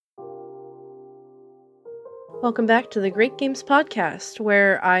Welcome back to the Great Games Podcast,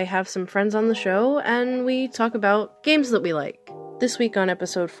 where I have some friends on the show and we talk about games that we like. This week on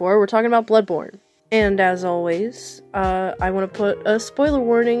episode 4, we're talking about Bloodborne. And as always, I want to put a spoiler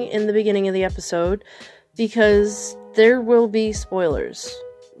warning in the beginning of the episode, because there will be spoilers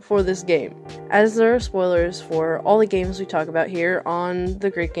for this game, as there are spoilers for all the games we talk about here on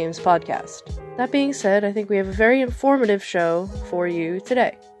the Great Games Podcast. That being said, I think we have a very informative show for you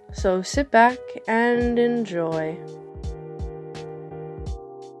today. So sit back and enjoy.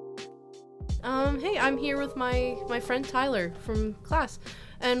 Hey, I'm here with my friend Tyler from class,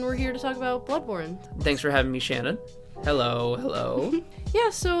 and we're here to talk about Bloodborne. Thanks for having me, Shannon. Hello. Yeah,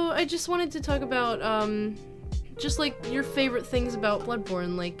 so I just wanted to talk about, just, like, your favorite things about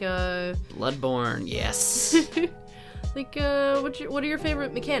Bloodborne, like, Bloodborne, yes. like, what are your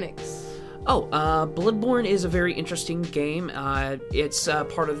favorite mechanics? Bloodborne is a very interesting game. It's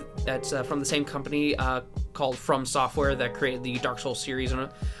from the same company called From Software that created the Dark Souls series and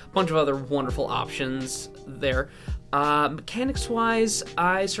a bunch of other wonderful options there. Mechanics-wise,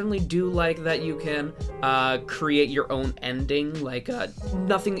 I certainly do like that you can create your own ending. Like,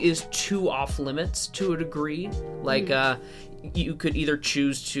 nothing is too off-limits to a degree. Like, you could either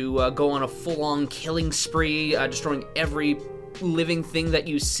choose to go on a full-on killing spree, destroying every living thing that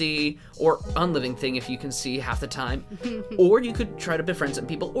you see, or unliving thing if you can see half the time, or you could try to befriend some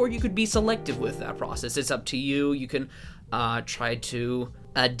people, or you could be selective with that process. It's up to you. You can try to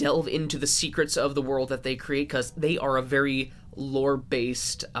delve into the secrets of the world that they create, because they are a very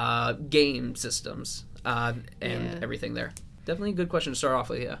lore-based game systems and everything there. Definitely a good question to start off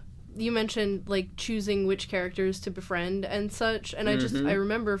with, yeah. You mentioned, like, choosing which characters to befriend and such, and I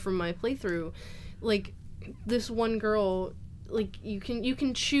remember from my playthrough, like, this one girl, like, you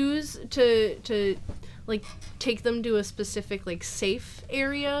can choose to like take them to a specific, like, safe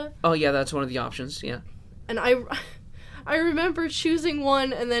area. Oh yeah, that's one of the options, yeah. And I remember choosing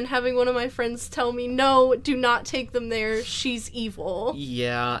one and then having one of my friends tell me, no, do not take them there, she's evil.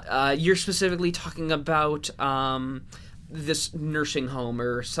 Yeah, you're specifically talking about this nursing home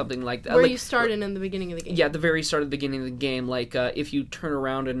or something like that. Where like, you started in the beginning of the game. Yeah, at the very start of the beginning of the game, like, if you turn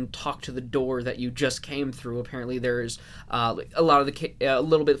around and talk to the door that you just came through, apparently there's a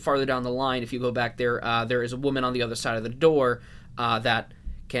little bit farther down the line, if you go back there, there is a woman on the other side of the door that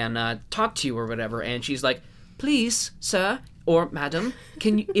can talk to you or whatever, and she's like, please, sir, or madam,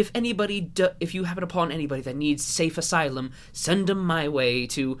 can you, if you happen upon anybody that needs safe asylum, send them my way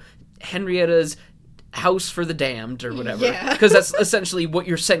to Henrietta's house for the damned or whatever, because that's essentially what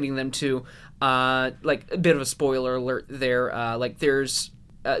you're sending them to. Like, a bit of a spoiler alert there, like, there's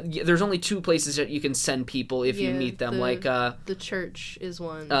only two places that you can send people if you meet them. The church is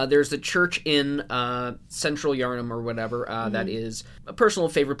one. There's the church in Central Yarnum or whatever. That is a personal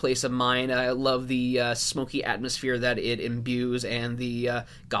favorite place of mine. I love the smoky atmosphere that it imbues and the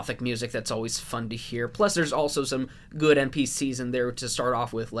gothic music that's always fun to hear. Plus, there's also some good NPCs in there to start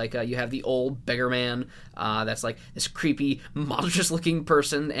off with. Like, you have the old beggar man that's like this creepy, monstrous-looking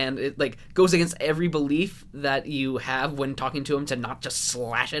person, and it, like, goes against every belief that you have when talking to him to not just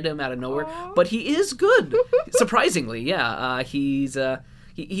slash at him out of nowhere. Aww. But he is good, surprisingly. Yeah, he's a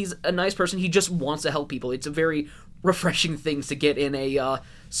nice person. He just wants to help people. It's a very refreshing thing to get in a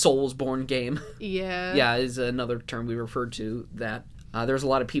Soulsborne game. Yeah, is another term we referred to that. There's a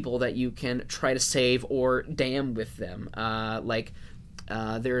lot of people that you can try to save or damn with them.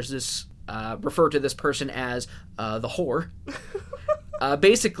 There's this refer to this person as the whore.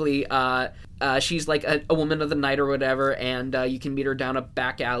 Basically, she's like a woman of the night or whatever, and you can meet her down a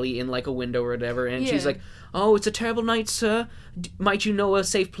back alley in, like, a window or whatever, and she's like, oh, it's a terrible night, sir. Might you know a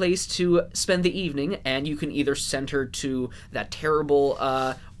safe place to spend the evening? And you can either send her to that terrible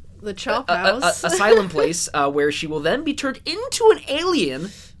the chop house asylum place, where she will then be turned into an alien,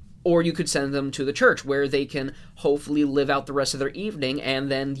 or you could send them to the church, where they can hopefully live out the rest of their evening,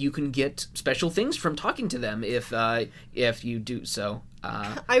 and then you can get special things from talking to them if you do so.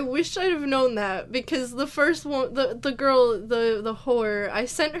 I wish I'd have known that, because the first one, the girl, the whore, I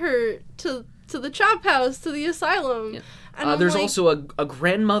sent her to the chop house, to the asylum. Yeah. And there's also a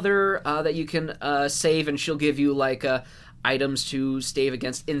grandmother that you can save, and she'll give you, like, items to stave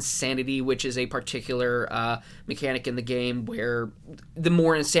against insanity, which is a particular mechanic in the game where the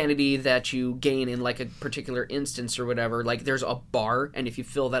more insanity that you gain in, like, a particular instance or whatever, like, there's a bar, and if you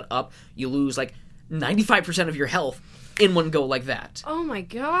fill that up, you lose, like, 95% of your health in one go like that. Oh my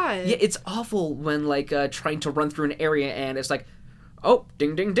god. Yeah, it's awful when, like, trying to run through an area and it's like, oh,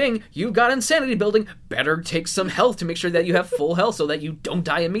 ding, ding, ding, you've got insanity building. Better take some health to make sure that you have full health so that you don't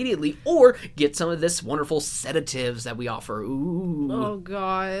die immediately. Or get some of this wonderful sedatives that we offer. Ooh. Oh,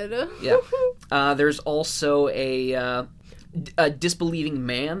 God. Yeah. There's also a disbelieving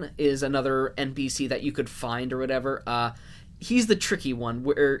man is another NPC that you could find or whatever. He's the tricky one,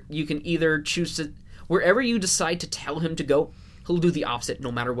 where you can either choose to... Wherever you decide to tell him to go, he'll do the opposite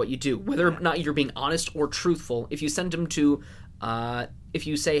no matter what you do. Whether or not you're being honest or truthful. If you send him to... if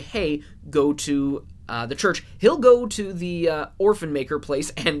you say, hey, go to the church, he'll go to the orphan maker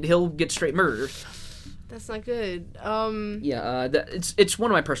place and he'll get straight murdered. That's not good. It's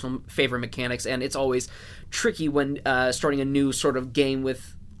one of my personal favorite mechanics, and it's always tricky when starting a new sort of game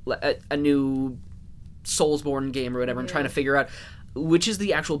with a new Soulsborne game or whatever, and trying to figure out which is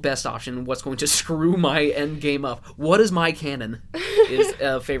the actual best option, what's going to screw my end game up. What is my canon? Is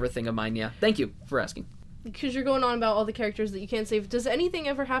a favorite thing of mine, yeah. Thank you for asking. Because you're going on about all the characters that you can't save. Does anything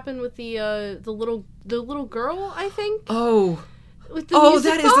ever happen with the little girle, I think? Oh... With the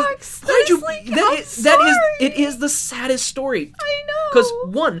music box? It is the saddest story. I know. Because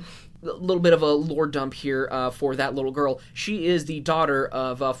one, a little bit of a lore dump here for that little girl. She is the daughter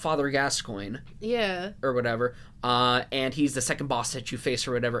of Father Gascoigne. Yeah. Or whatever. And he's the second boss that you face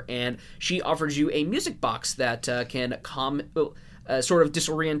or whatever. And she offers you a music box that can sort of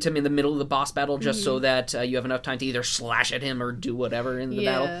disorient him in the middle of the boss battle, just so that you have enough time to either slash at him or do whatever in the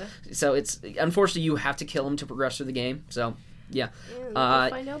battle. So it's unfortunately you have to kill him to progress through the game. So. Yeah.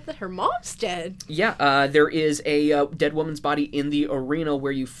 Find out that her mom's dead. Yeah, there is a dead woman's body in the arena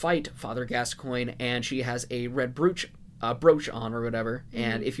where you fight Father Gascoigne, and she has a red brooch on or whatever.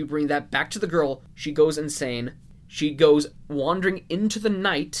 And if you bring that back to the girl, she goes insane. She goes wandering into the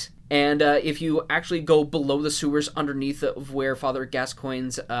night, and if you actually go below the sewers underneath of where Father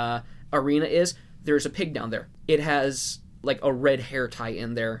Gascoigne's arena is, there's a pig down there. It has like a red hair tie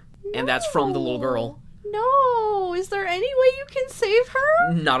in there, and that's from the little girl. No, is there any way you can save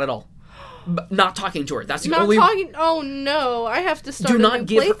her? Not at all. Not talking to her. That's the not only... talking... Oh, no. I have to start a new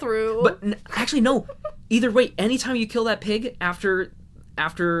playthrough. But actually, no. Either way, anytime you kill that pig after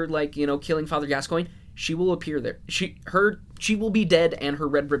like, you know, killing Father Gascoigne, she will appear there. She will be dead, and her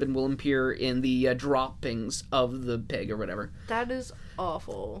red ribbon will appear in the droppings of the pig or whatever. That is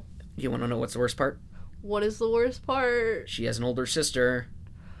awful. You want to know what's the worst part? What is the worst part? She has an older sister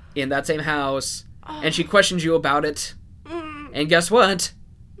in that same house... And she questions you about it. And guess what?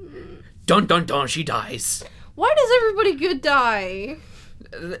 Dun dun dun, she dies. Why does everybody good die?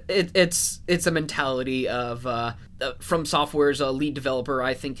 It's a mentality of From Software's lead developer.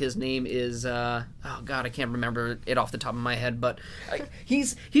 I think his name is oh god, I can't remember it off the top of my head, but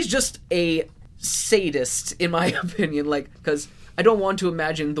he's just a sadist in my opinion, like, because I don't want to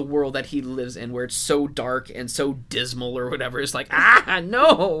imagine the world that he lives in where it's so dark and so dismal or whatever. It's like,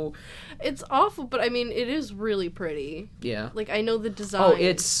 no. It's awful, but I mean, it is really pretty. Yeah. Like, I know the design. Oh,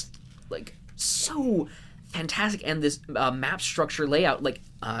 it's, like, so fantastic. And this map structure layout, like,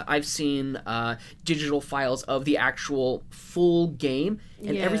 I've seen digital files of the actual full game,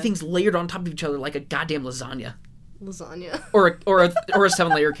 and everything's layered on top of each other like a goddamn lasagna. Or a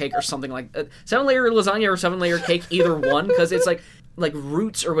 7-layer cake or something like that. 7-layer lasagna or 7-layer cake, either one, because it's like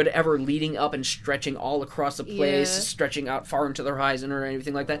roots or whatever leading up and stretching all across the place, stretching out far into the horizon or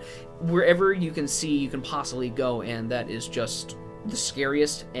anything like that. Wherever you can see, you can possibly go, and that is just the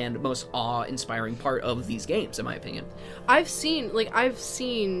scariest and most awe-inspiring part of these games, in my opinion. I've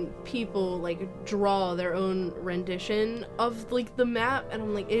seen people like draw their own rendition of like the map, and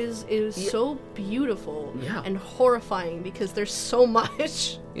I'm like, it is so beautiful and horrifying because there's so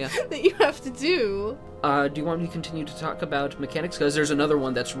much that you have to do. Do you want me to continue to talk about mechanics? Because there's another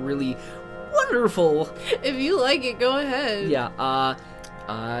one that's really wonderful. If you like it, go ahead. Yeah.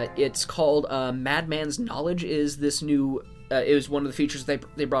 It's called Madman's Knowledge. Is this new? It was one of the features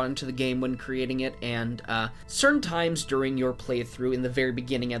they brought into the game when creating it, and certain times during your playthrough, in the very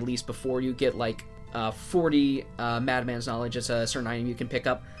beginning at least, before you get like 40 Madman's Knowledge, it's a certain item you can pick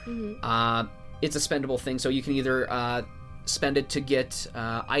up. It's a spendable thing, so you can either spend it to get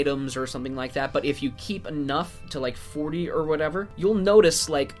items or something like that, but if you keep enough to like 40 or whatever, you'll notice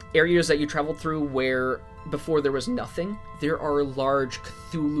like areas that you traveled through where before there was nothing, there are large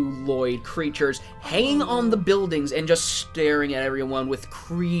Cthulhu-loid creatures hanging on the buildings and just staring at everyone with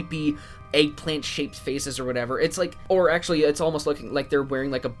creepy eggplant-shaped faces or whatever. It's like, or actually it's almost looking like they're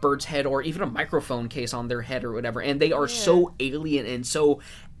wearing like a bird's head or even a microphone case on their head or whatever, and they are so alien and so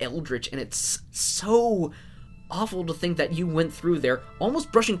eldritch, and it's so awful to think that you went through there almost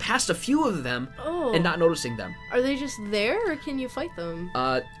brushing past a few of them and not noticing them. Are they just there, or can you fight them?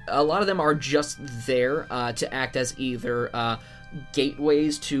 A lot of them are just there to act as either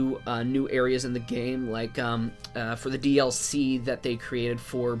gateways to new areas in the game, like for the DLC that they created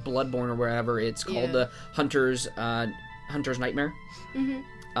for Bloodborne or wherever. It's called the Hunter's Nightmare.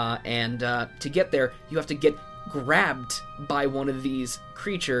 And to get there, you have to get grabbed by one of these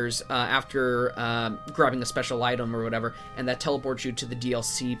creatures after grabbing a special item or whatever, and that teleports you to the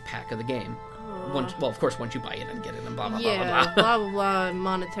DLC pack of the game. Of course, once you buy it and get it and blah, blah, blah, blah, blah, blah, blah,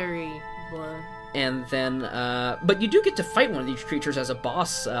 monetary, blah. And then, but you do get to fight one of these creatures as a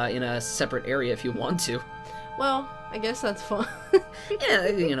boss in a separate area if you want to. Well, I guess that's fun. Yeah,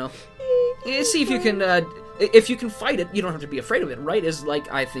 see if you can, if you can fight it, you don't have to be afraid of it, right? Is,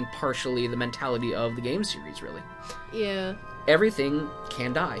 like, I think, partially the mentality of the game series, really. Yeah. Everything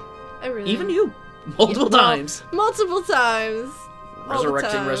can die. Everything. Even you. Multiple times. Multiple times.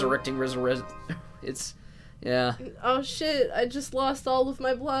 Resurrecting. It's, yeah. Oh shit, I just lost all of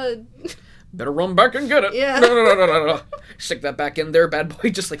my blood. Better run back and get it. Yeah. No. Stick that back in there, bad boy.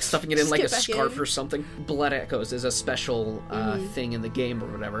 Just like stuffing it in like a scarf or something. Blood Echoes is a special thing in the game or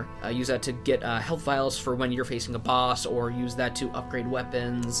whatever. Use that to get health vials for when you're facing a boss, or use that to upgrade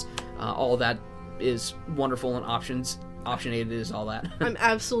weapons. All that is wonderful, and optionated is all that. I'm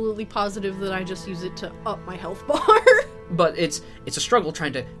absolutely positive that I just use it to up my health bar. But it's a struggle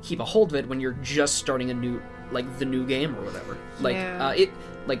trying to keep a hold of it when you're just starting a new, like, the new game or whatever. Like,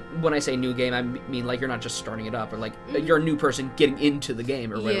 like, when I say new game, I mean, like, you're not just starting it up, or, like, you're a new person getting into the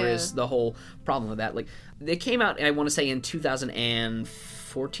game, or whatever is the whole problem with that. Like, they came out, I want to say, in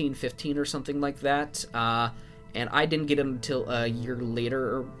 2014, 15, or something like that, and I didn't get it until a year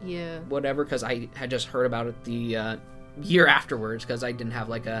later, or whatever, because I had just heard about it the year afterwards, because I didn't have,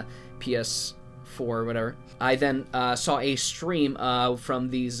 like, a PS4 or whatever. I then saw a stream from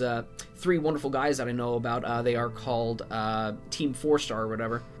these 3 wonderful guys that I know about. They are called Team 4-Star or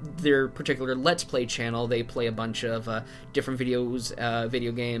whatever. Their particular Let's Play channel, they play a bunch of different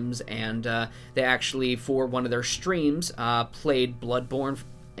video games, and they actually, for one of their streams, played Bloodborne,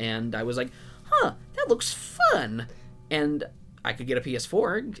 and I was like, huh, that looks fun! And I could get a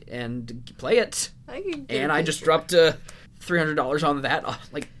PS4 and play it. I just dropped $300 on that,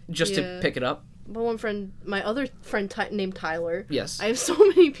 like, just to pick it up. My other friend named Tyler. Yes. I have so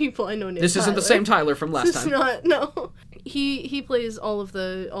many people I know named Tyler. This isn't the same Tyler from last time. It's not, no. He plays all of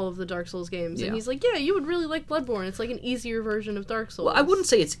the Dark Souls games, and he's like, yeah, you would really like Bloodborne. It's like an easier version of Dark Souls. Well, I wouldn't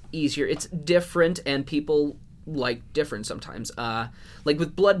say it's easier. It's different, and people like different sometimes. Like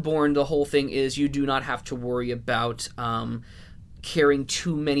with Bloodborne, the whole thing is you do not have to worry about carrying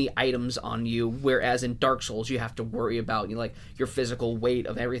too many items on you, whereas in Dark Souls you have to worry about like your physical weight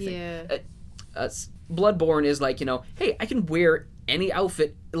of everything. Yeah. Bloodborne is like, hey, I can wear any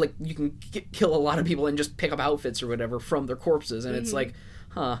outfit. Like, you can kill a lot of people and just pick up outfits or whatever from their corpses, and it's like,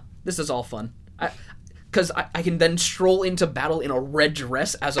 this is all fun. Because I can then stroll into battle in a red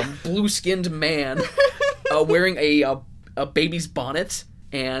dress as a blue-skinned man wearing a baby's bonnet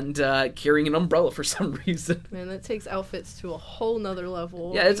and carrying an umbrella for some reason. Man, that takes outfits to a whole nother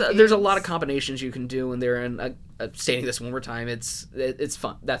level. Yeah, there's a lot of combinations you can do in there, and stating this one more time, it's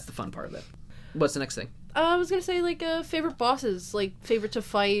fun. That's the fun part of it. What's the next thing? I was gonna say, like, favorite bosses, like, favorite to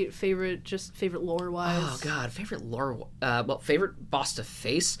fight, favorite lore-wise. Oh, God, favorite lore... favorite boss to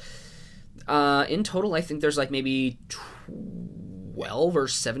face? In total, I think there's, like, maybe 12 or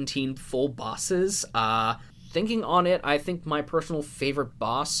 17 full bosses. Thinking on it, I think my personal favorite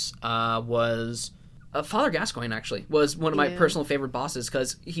boss was... Father Gascoigne, actually, was one of my personal favorite bosses,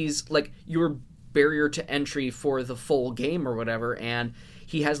 because he's, like, your barrier to entry for the full game or whatever, and...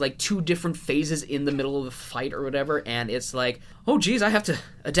 he has, like, 2 different phases in the middle of the fight or whatever, and it's like, oh, geez, I have to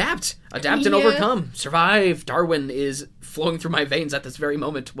adapt and overcome, survive. Darwin is flowing through my veins at this very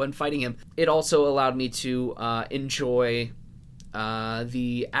moment when fighting him. It also allowed me to enjoy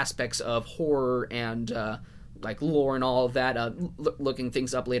the aspects of horror and, like, lore and all of that, looking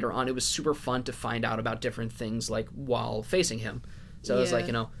things up later on. It was super fun to find out about different things, like, while facing him. So it was like,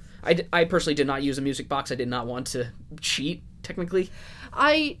 I personally did not use a music box. I did not want to cheat, technically.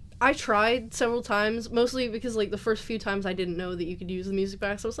 I tried several times, mostly because, like, the first few times I didn't know that you could use the music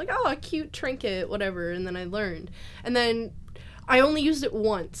box. I was like, oh, a cute trinket, whatever, and then I learned. And then I only used it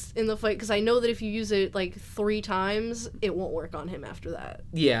once in the fight, because I know that if you use it, like, 3 times, it won't work on him after that.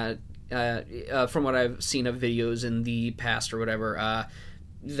 Yeah, from what I've seen of videos in the past or whatever,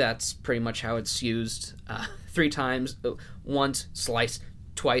 that's pretty much how it's used. 3 times, once, slice,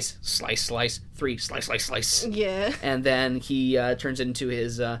 twice, slice, 3, slice. Yeah. And then he turns into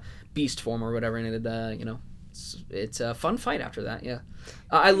his beast form or whatever, and it, it's a fun fight after that, yeah.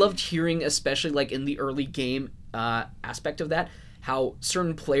 I loved hearing, especially, like, in the early game aspect of that, how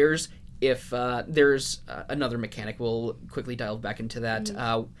certain players if there's another mechanic, we'll quickly dive back into that,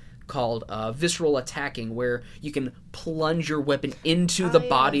 called visceral attacking, where you can plunge your weapon into the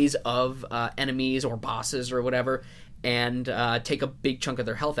bodies of enemies or bosses or whatever, and take a big chunk of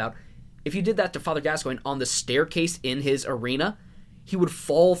their health out. If you did that to Father Gascoigne on the staircase in his arena, he would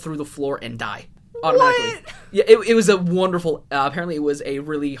fall through the floor and die automatically. What? Yeah, it was a wonderful... apparently it was a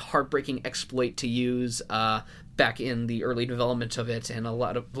really heartbreaking exploit to use back in the early development of it, and a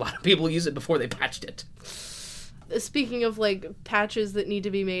lot of people use it before they patched it. Speaking of, like, patches that need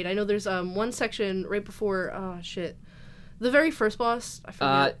to be made, I know there's one section right before... the very first boss, I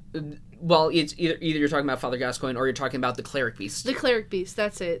forget. Well, it's either you're talking about Father Gascoigne or you're talking about the Cleric Beast. The Cleric Beast,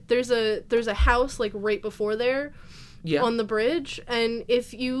 that's it. There's a house, like, right before there, on the bridge, and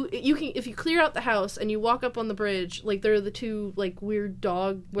if you clear out the house and you walk up on the bridge, like, there are the two, like, weird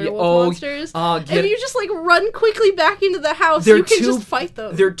dog werewolf monsters, and you just, like, run quickly back into the house, you can just fight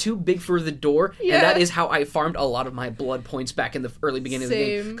them. They're too big for the door, and that is how I farmed a lot of my blood points back in the early beginning of the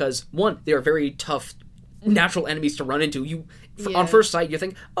game, because, one, they are very tough natural enemies to run into. On first sight, you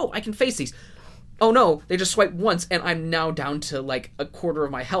think, oh, I can face these. Oh no, they just swipe once, and I'm now down to, like, a quarter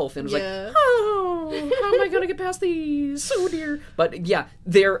of my health, and it's like, oh, how am I gonna get past these? Oh dear. But yeah,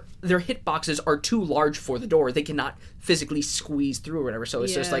 their hitboxes are too large for the door. They cannot physically squeeze through or whatever, so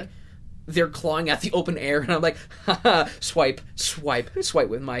it's just like, they're clawing at the open air, and I'm like, haha, swipe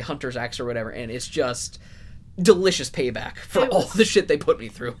with my hunter's axe or whatever, and it's just delicious payback for all the shit they put me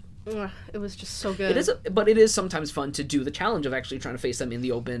through. It was just so good. But it is sometimes fun to do the challenge of actually trying to face them in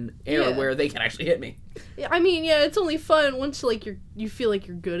the open air where they can actually hit me. Yeah, I mean, it's only fun once, like, you feel like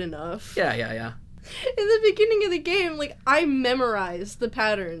you're good enough. Yeah. In the beginning of the game, like, I memorized the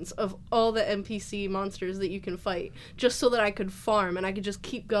patterns of all the NPC monsters that you can fight, just so that I could farm, and I could just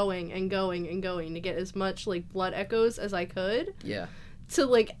keep going and going and going to get as much, like, blood echoes as I could. Yeah. To,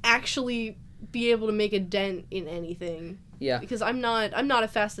 like, actually be able to make a dent in anything. Yeah. Because I'm not a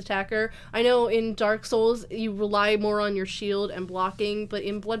fast attacker. I know in Dark Souls you rely more on your shield and blocking, but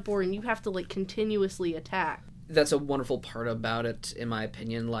in Bloodborne you have to, like, continuously attack. That's a wonderful part about it, in my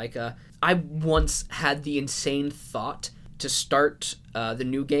opinion. Like, I once had the insane thought to start the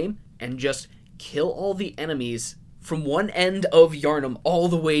new game and just kill all the enemies from one end of Yharnam all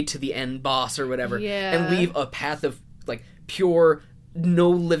the way to the end boss or whatever, and leave a path of, like, pure... no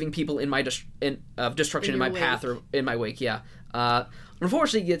living people in my destruction in my path or in my wake.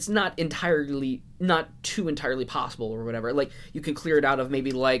 Unfortunately, it's not too entirely possible or whatever. Like, you can clear it out of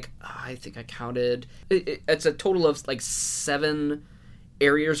maybe, like, I think I counted, it's a total of, like, 7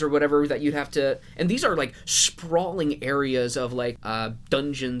 areas or whatever that you'd have to, and these are, like, sprawling areas of, like,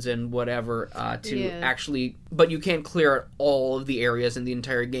 dungeons and whatever, actually, but you can't clear out all of the areas in the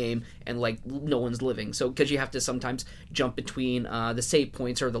entire game, and, like, no one's living, so, because you have to sometimes jump between the save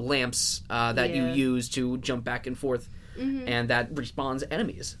points or the lamps that you use to jump back and forth, and that respawns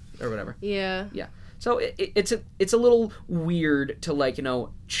enemies, or whatever. Yeah. So it's a little weird to, like,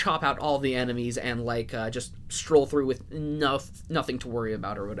 chop out all the enemies and, like, just stroll through with nothing to worry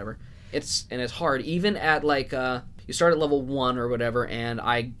about or whatever. It's hard. Even at, like, you start at level 1 or whatever, and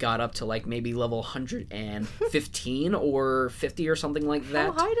I got up to, like, maybe level 115 or 50 or something like that.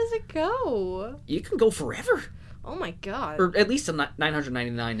 How high does it go? You can go forever. Oh my god. Or at least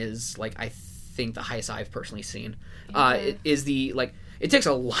 999 is, like, I think the highest I've personally seen. It is the, like... It takes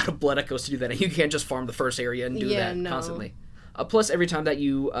a lot of blood echoes to do that, and you can't just farm the first area and do that constantly. Plus, every time that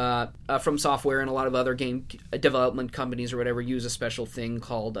you, From Software and a lot of other game development companies or whatever, use a special thing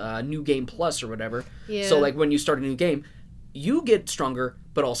called New Game Plus or whatever. Yeah. So, like, when you start a new game, you get stronger,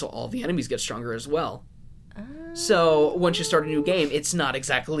 but also all the enemies get stronger as well. So, once you start a new game, it's not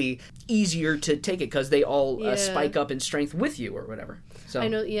exactly easier to take it, because they all spike up in strength with you or whatever. So I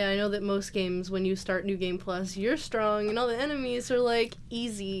know that most games, when you start New Game Plus, you're strong, and all the enemies are, like,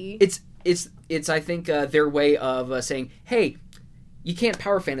 easy. It's I think, their way of saying, hey, you can't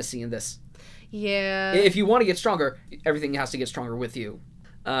power fantasy in this. Yeah. If you want to get stronger, everything has to get stronger with you.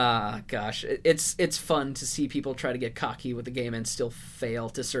 Gosh, it's fun to see people try to get cocky with the game and still fail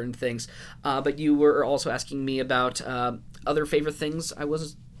to certain things. But you were also asking me about other favorite things.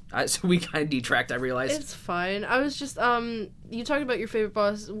 So we kind of detract, I realized. It's fine. I was just, you talked about your favorite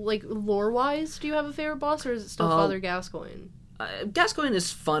boss, like, lore-wise. Do you have a favorite boss, or is it still Father Gascoigne? Gascoigne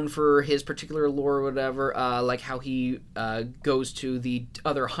is fun for his particular lore or whatever, like how he goes to the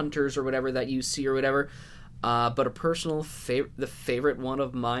other hunters or whatever that you see or whatever. But a personal the favorite one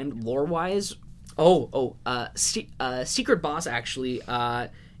of mine, lore-wise, secret boss, actually,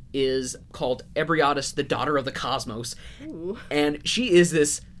 is called Ebriotis, the Daughter of the Cosmos. Ooh. And she is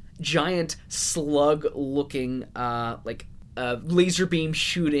this giant slug-looking, like, laser beam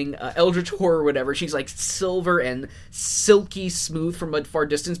shooting eldritch horror or whatever. She's like silver and silky smooth from a far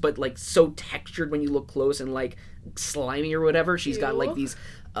distance, but like so textured when you look close and like slimy or whatever. She's got like these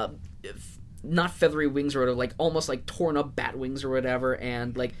not feathery wings or whatever, like almost like torn up bat wings or whatever,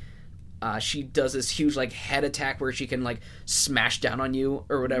 and like she does this huge like head attack where she can like smash down on you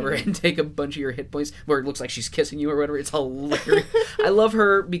or whatever and take a bunch of your hit points where it looks like she's kissing you or whatever. It's hilarious. I love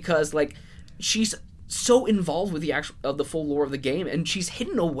her because like she's so involved with the full lore of the game, and she's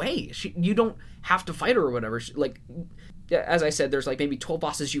hidden away. You don't have to fight her or whatever. Like as I said, there's like maybe 12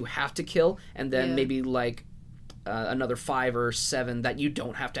 bosses you have to kill, and then maybe like another 5 or 7 that you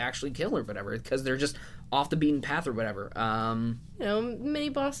don't have to actually kill or whatever, because they're just off the beaten path or whatever. Mini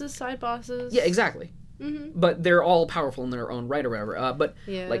bosses, side bosses. Yeah, exactly. Mm-hmm. But they're all powerful in their own right or whatever.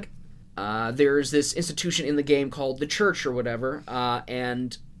 There's this institution in the game called the church or whatever,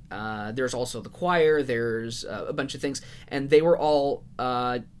 and there's also the choir, there's a bunch of things, and they were all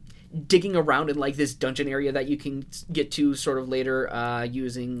digging around in like this dungeon area that you can get to sort of later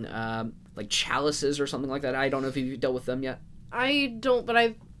using like chalices or something like that. I don't know if you've dealt with them yet. I don't, but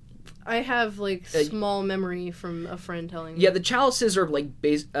I have like small memory from a friend telling me. Yeah, the chalices are like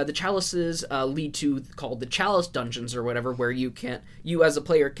the chalices lead to called the chalice dungeons or whatever, where you as a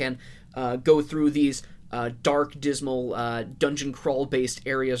player can go through these dark, dismal dungeon crawl based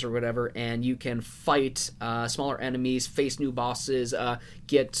areas or whatever, and you can fight smaller enemies, face new bosses,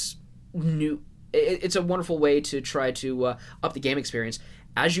 get new. It's a wonderful way to try to up the game experience.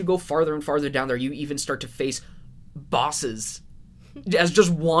 As you go farther and farther down there, you even start to face bosses as just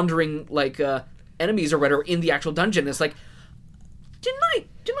wandering like enemies or whatever in the actual dungeon. It's like, didn't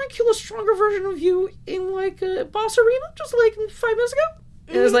I kill a stronger version of you in like a boss arena just like 5 minutes ago?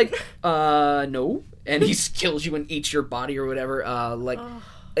 And it's like, no. And he kills you and eats your body or whatever.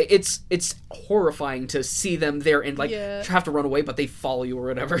 It's horrifying to see them there and like have to run away, but they follow you or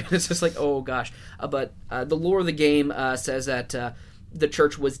whatever. It's just like, oh gosh. But the lore of the game says that the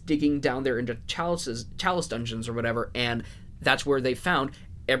church was digging down there into chalice dungeons or whatever, and that's where they found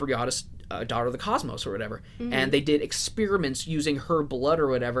Ebriotis, daughter of the cosmos or whatever. Mm-hmm. And they did experiments using her blood or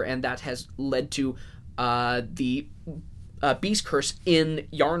whatever, and that has led to the beast curse in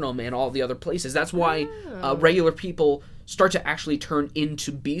Yarnum and all the other places. That's why regular people start to actually turn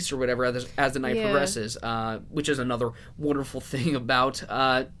into beasts or whatever as the night progresses, which is another wonderful thing about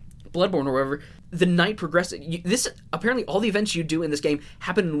Bloodborne or whatever. The night progresses. Apparently all the events you do in this game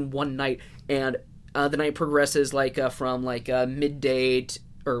happen in one night, and the night progresses like from like midday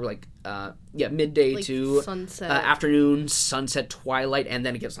midday like to sunset, afternoon, sunset, twilight, and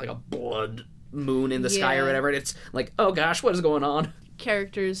then it gets like a blood moon in the sky or whatever. And it's like, oh gosh, what is going on?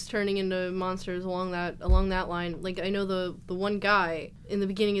 Characters turning into monsters along that line. Like I know the one guy in the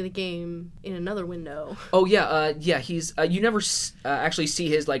beginning of the game in another window. Oh yeah, he's you never actually see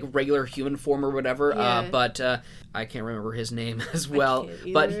his like regular human form or whatever. But I can't remember his name as well.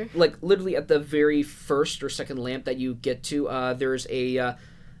 But like literally at the very first or second lamp that you get to, there's a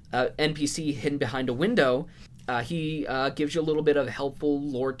NPC hidden behind a window. He gives you a little bit of helpful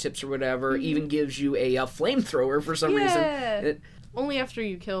lore tips or whatever. Mm-hmm. Even gives you a flamethrower for some reason. Only after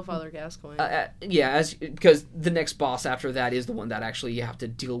you kill Father Gascoigne. Because the next boss after that is the one that actually you have to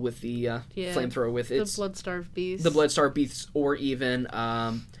deal with the flamethrower with. It's the Bloodstarved Beast. The Bloodstarved Beasts, or even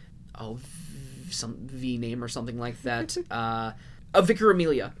some V name or something like that. Vicar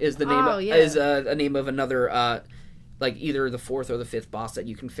Amelia is the name. Is a name of another like either the 4th or the 5th boss that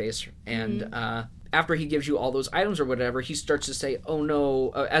you can face, and after he gives you all those items or whatever, he starts to say, oh no,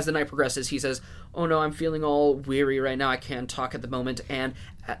 as the night progresses, he says, oh no, I'm feeling all weary right now, I can't talk at the moment, and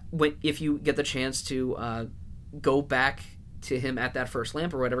if you get the chance to go back to him at that first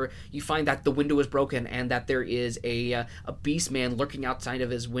lamp or whatever, you find that the window is broken and that there is a beast man lurking outside of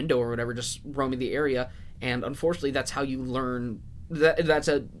his window or whatever, just roaming the area, and unfortunately that's how you learn, that's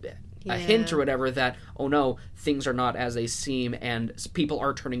a hint or whatever that, oh no, things are not as they seem, and people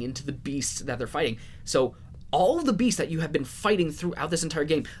are turning into the beasts that they're fighting. So all of the beasts that you have been fighting throughout this entire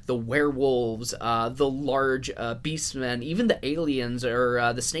game, the werewolves, the large beastmen, even the aliens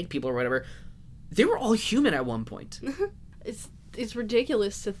or the snake people or whatever, they were all human at one point. It's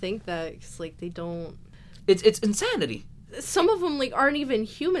ridiculous to think that, because like they don't... It's insanity. Some of them like aren't even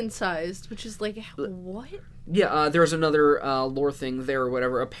human-sized, which is like, what? Yeah, there's another lore thing there or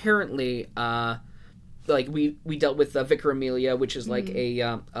whatever. Apparently, like we dealt with Vicar Amelia, which is like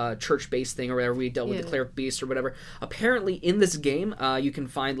a church-based thing or whatever. We dealt with the Cleric Beast or whatever. Apparently, in this game, you can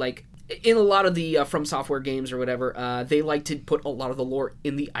find like in a lot of the From Software games or whatever, they like to put a lot of the lore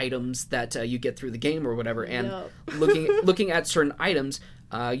in the items that you get through the game or whatever. And looking at certain items,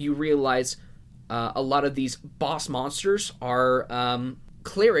 you realize a lot of these boss monsters are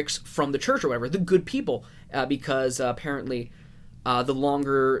clerics from the church or whatever, the good people, because apparently the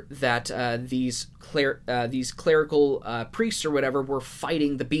longer that these clerical priests or whatever were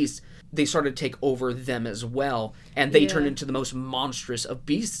fighting the beasts, they started to take over them as well, and they turned into the most monstrous of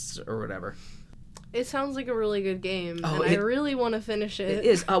beasts or whatever. It sounds like a really good game, and I really want to finish it. It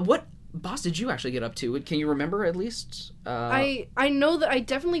is. What boss did you actually get up to? Can you remember at least? I know that I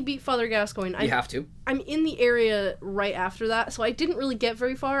definitely beat Father Gascoigne. You have to. I'm in the area right after that, so I didn't really get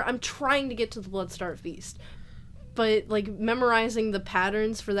very far. I'm trying to get to the Bloodstarved Feast. But, like, memorizing the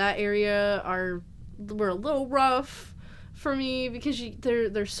patterns for that area were a little rough for me, because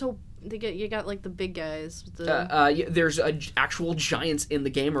they're so... You got, like, the big guys. There's actual giants in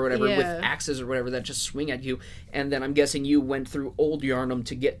the game or whatever with axes or whatever that just swing at you. And then I'm guessing you went through Old Yarnum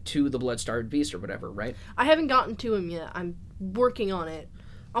to get to the Bloodstarved Beast or whatever, right? I haven't gotten to him yet. I'm working on it.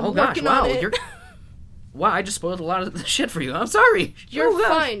 Wow. Wow, I just spoiled a lot of the shit for you. I'm sorry. You're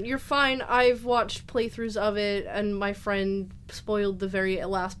fine. You're fine. I've watched playthroughs of it, and my friend spoiled the very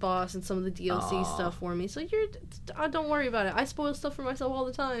last boss and some of the DLC stuff for me. So don't worry about it. I spoil stuff for myself all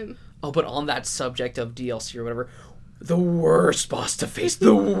the time. Oh, but on that subject of DLC or whatever, the worst boss to face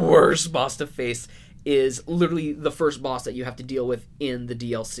is literally the first boss that you have to deal with in the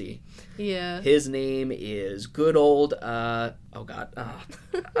DLC. Yeah. His name is good old, I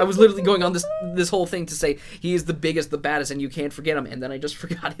was literally going on this whole thing to say he is the biggest, the baddest, and you can't forget him, and then I just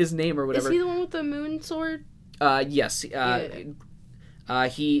forgot his name or whatever. Is he the one with the moon sword? Yes. He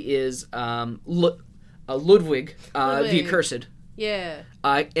is, Ludwig, the Accursed. Yeah.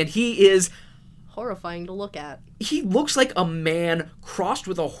 And he is... horrifying to look at. He looks like a man crossed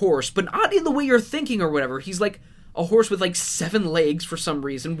with a horse, but not in the way you're thinking or whatever. He's like a horse with like 7 legs for some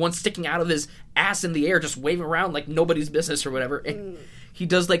reason, one sticking out of his ass in the air, just waving around like nobody's business or whatever. And he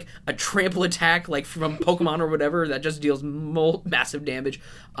does like a trample attack like from Pokemon or whatever that just deals massive damage.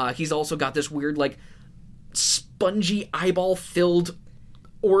 He's also got this weird like spongy eyeball filled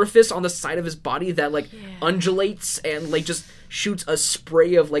orifice on the side of his body that like undulates and like just shoots a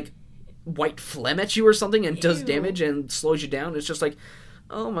spray of like white phlegm at you or something and does damage and slows you down. It's just like,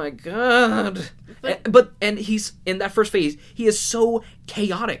 oh my god. But he's in that first phase, he is so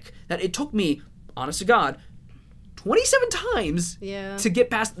chaotic that it took me, honest to god, 27 times to get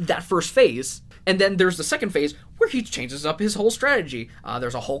past that first phase. And then there's the second phase where he changes up his whole strategy.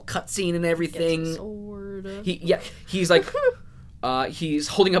 There's a whole cutscene and everything. Gets a sword. He's like he's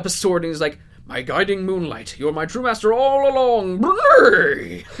holding up a sword and he's like, my guiding moonlight, you're my true master all along,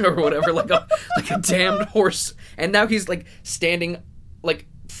 or whatever, like a damned horse. And now he's like standing, like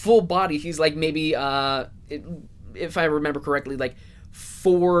full body. He's like maybe, if I remember correctly, like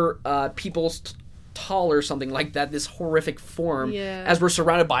 4 people tall or something like that. This horrific form, as we're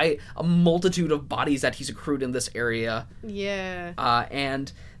surrounded by a multitude of bodies that he's accrued in this area. Yeah.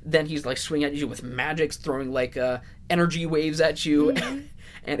 And then he's like swinging at you with magics, throwing like energy waves at you,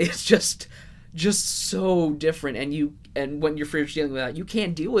 and it's just so different. And when you're first dealing with that, you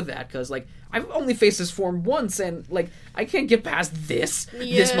can't deal with that because like I've only faced this form once, and like I can't get past this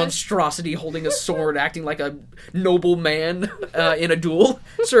monstrosity holding a sword, acting like a noble man in a duel.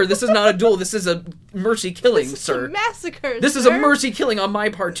 Sir, this is not a duel. This is a mercy killing, this is sir. A massacre. This is a mercy killing on my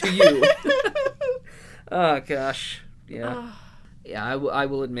part to you. Oh gosh, yeah. Yeah, I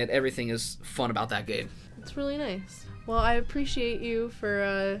will admit everything is fun about that game. It's really nice. Well, I appreciate you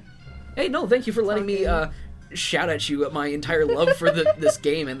for Hey, no, thank you for letting me shout at you at my entire love for this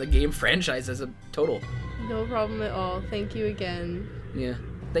game and the game franchise as a total. No problem at all. Thank you again. Yeah,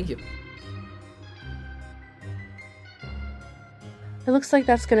 thank you. It looks like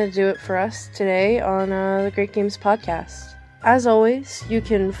that's going to do it for us today on the Great Games Podcast. As always, you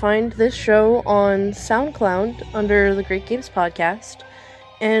can find this show on SoundCloud under the Great Games Podcast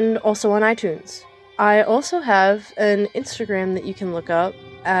and also on iTunes. I also have an Instagram that you can look up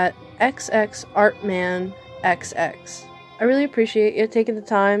at xxartmanxx. I really appreciate you taking the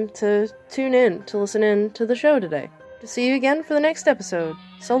time to tune in, to listen in to the show today. To see you again for the next episode.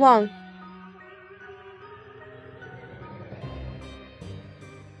 So long.